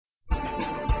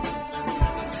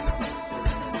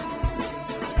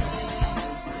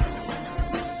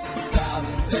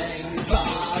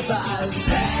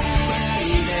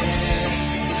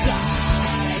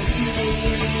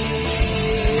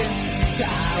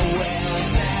will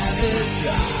never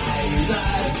die. The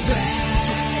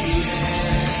pain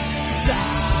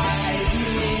inside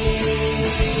me,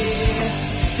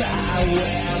 I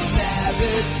will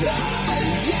never die.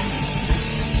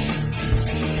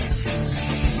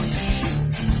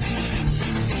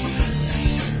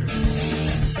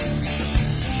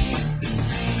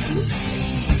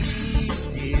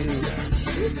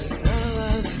 All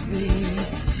of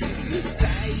these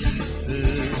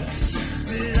faces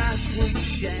flush with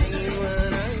shame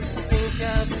when I think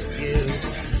of you,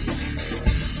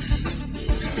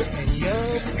 and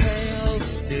you're pale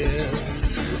still.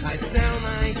 I sell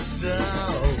my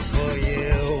soul for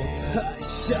you.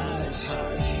 Hush, hush,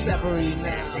 never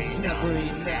enough, never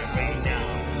enough.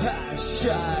 Hush,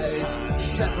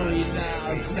 hush, never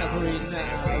enough, never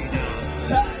enough.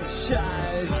 Hush,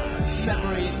 hush,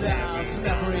 never enough,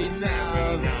 never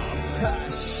enough.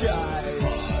 Hush,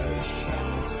 hush.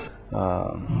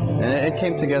 And it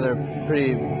came together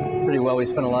pretty well. We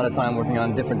spent a lot of time working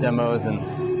on different demos and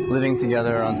living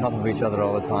together on top of each other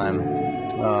all the time.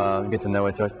 Get to know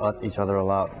each other a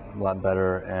lot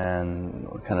better, and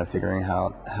kind of figuring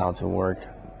out how to work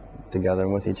together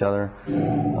with each other.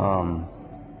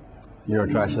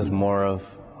 Eurotrash is more of,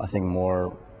 I think,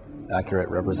 more accurate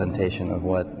representation of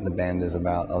what the band is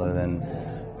about, other than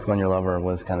When Your Lover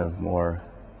was kind of more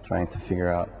trying to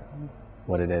figure out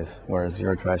what it is, whereas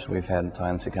Eurotrash, we've had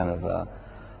time to kind of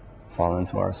fall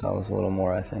into ourselves a little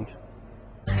more, I think.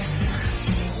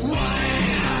 100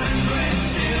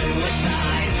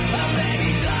 suicide, a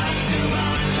baby doctor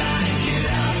online, get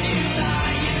up, you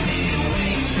die, you need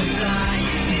wings to fly,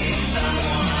 you need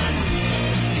someone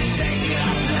to take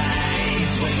your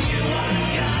place when you are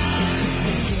gone.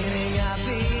 Beginning of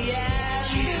the end,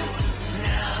 you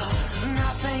know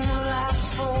nothing lasts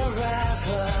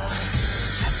forever.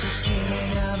 At the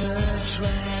beginning of a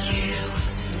trend, you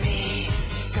need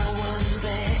someone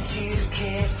that you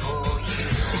care for.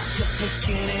 It's the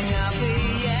beginning of the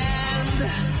end.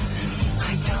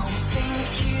 I don't think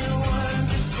you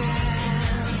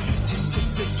understand. Just the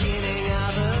beginning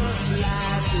of a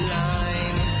flat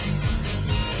line.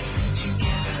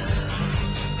 Together.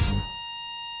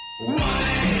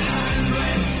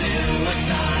 100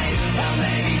 suicide. A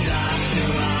baby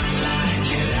doctor online.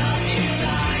 Get up, you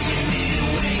die. You need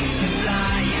wings to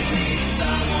fly. You need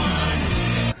someone.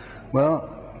 Well,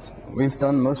 we've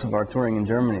done most of our touring in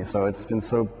Germany, so it's been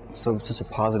such a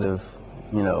positive,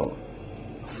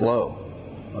 flow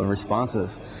of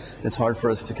responses. It's hard for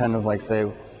us to kind of like say,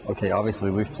 okay,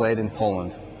 obviously we've played in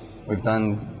Poland, we've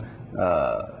done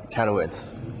Katowice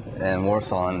and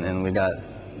Warsaw, and we got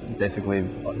basically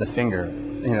the finger,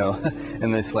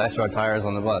 and they slashed our tires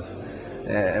on the bus.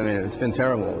 I mean, it's been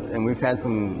terrible, and we've had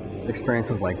some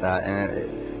experiences like that,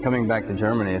 and coming back to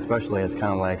Germany especially, it's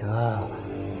kind of like,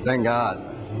 thank God.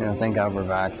 Thank God we're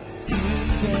back. You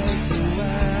take the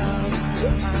world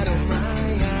out of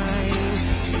my eyes.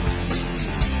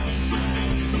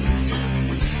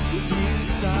 You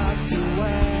suck the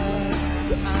words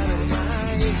out of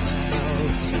my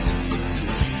mouth.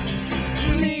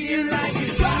 Need you like you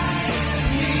cry,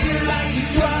 need you like you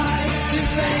cry. You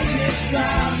make it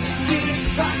stop, keep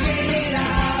fucking it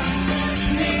up.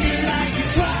 Need you like you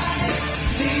cry,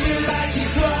 need you like you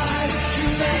cry. You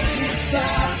make it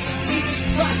stop.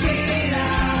 Fucking it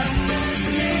up,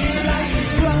 need you like you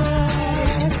try.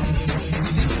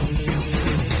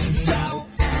 Don't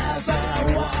ever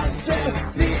want to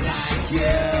be like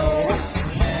you.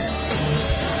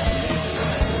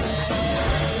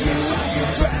 You and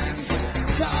your friends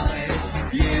calling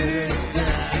you to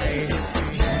say.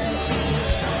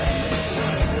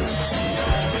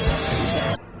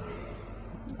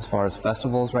 As far as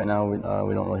festivals right now, we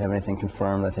don't really have anything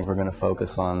confirmed. I think we're going to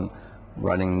focus on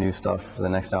writing new stuff for the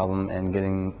next album and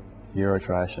getting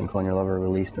Eurotrash and Clone Your Lover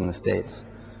released in the States,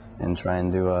 and try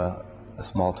and do a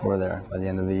small tour there by the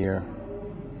end of the year.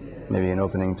 Maybe an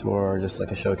opening tour or just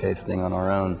like a showcase thing on our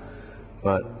own.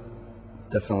 But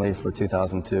definitely for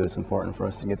 2002, it's important for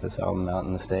us to get this album out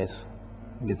in the States,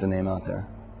 get the name out there,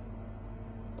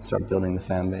 start building the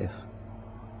fan base.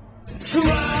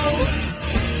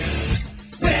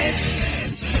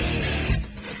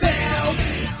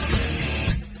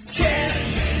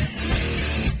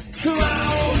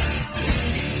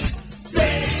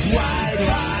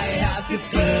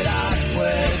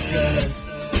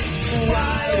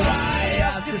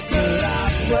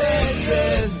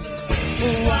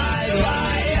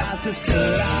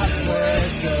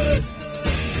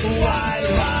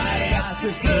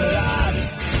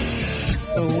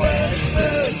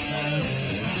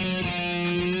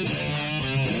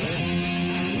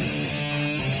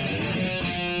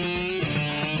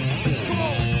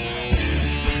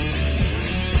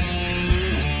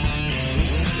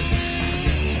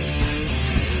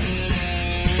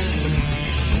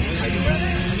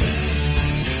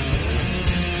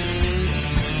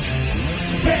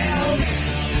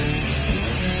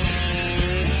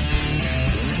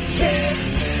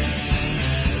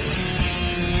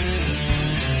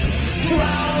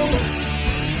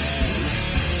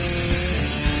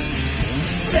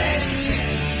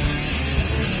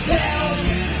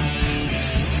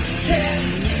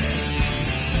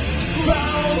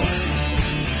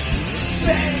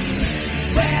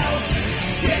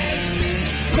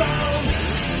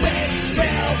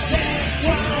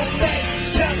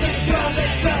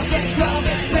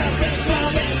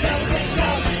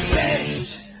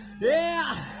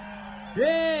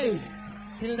 Hey,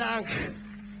 vielen Dank.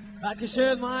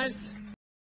 Dankeschön, Miles.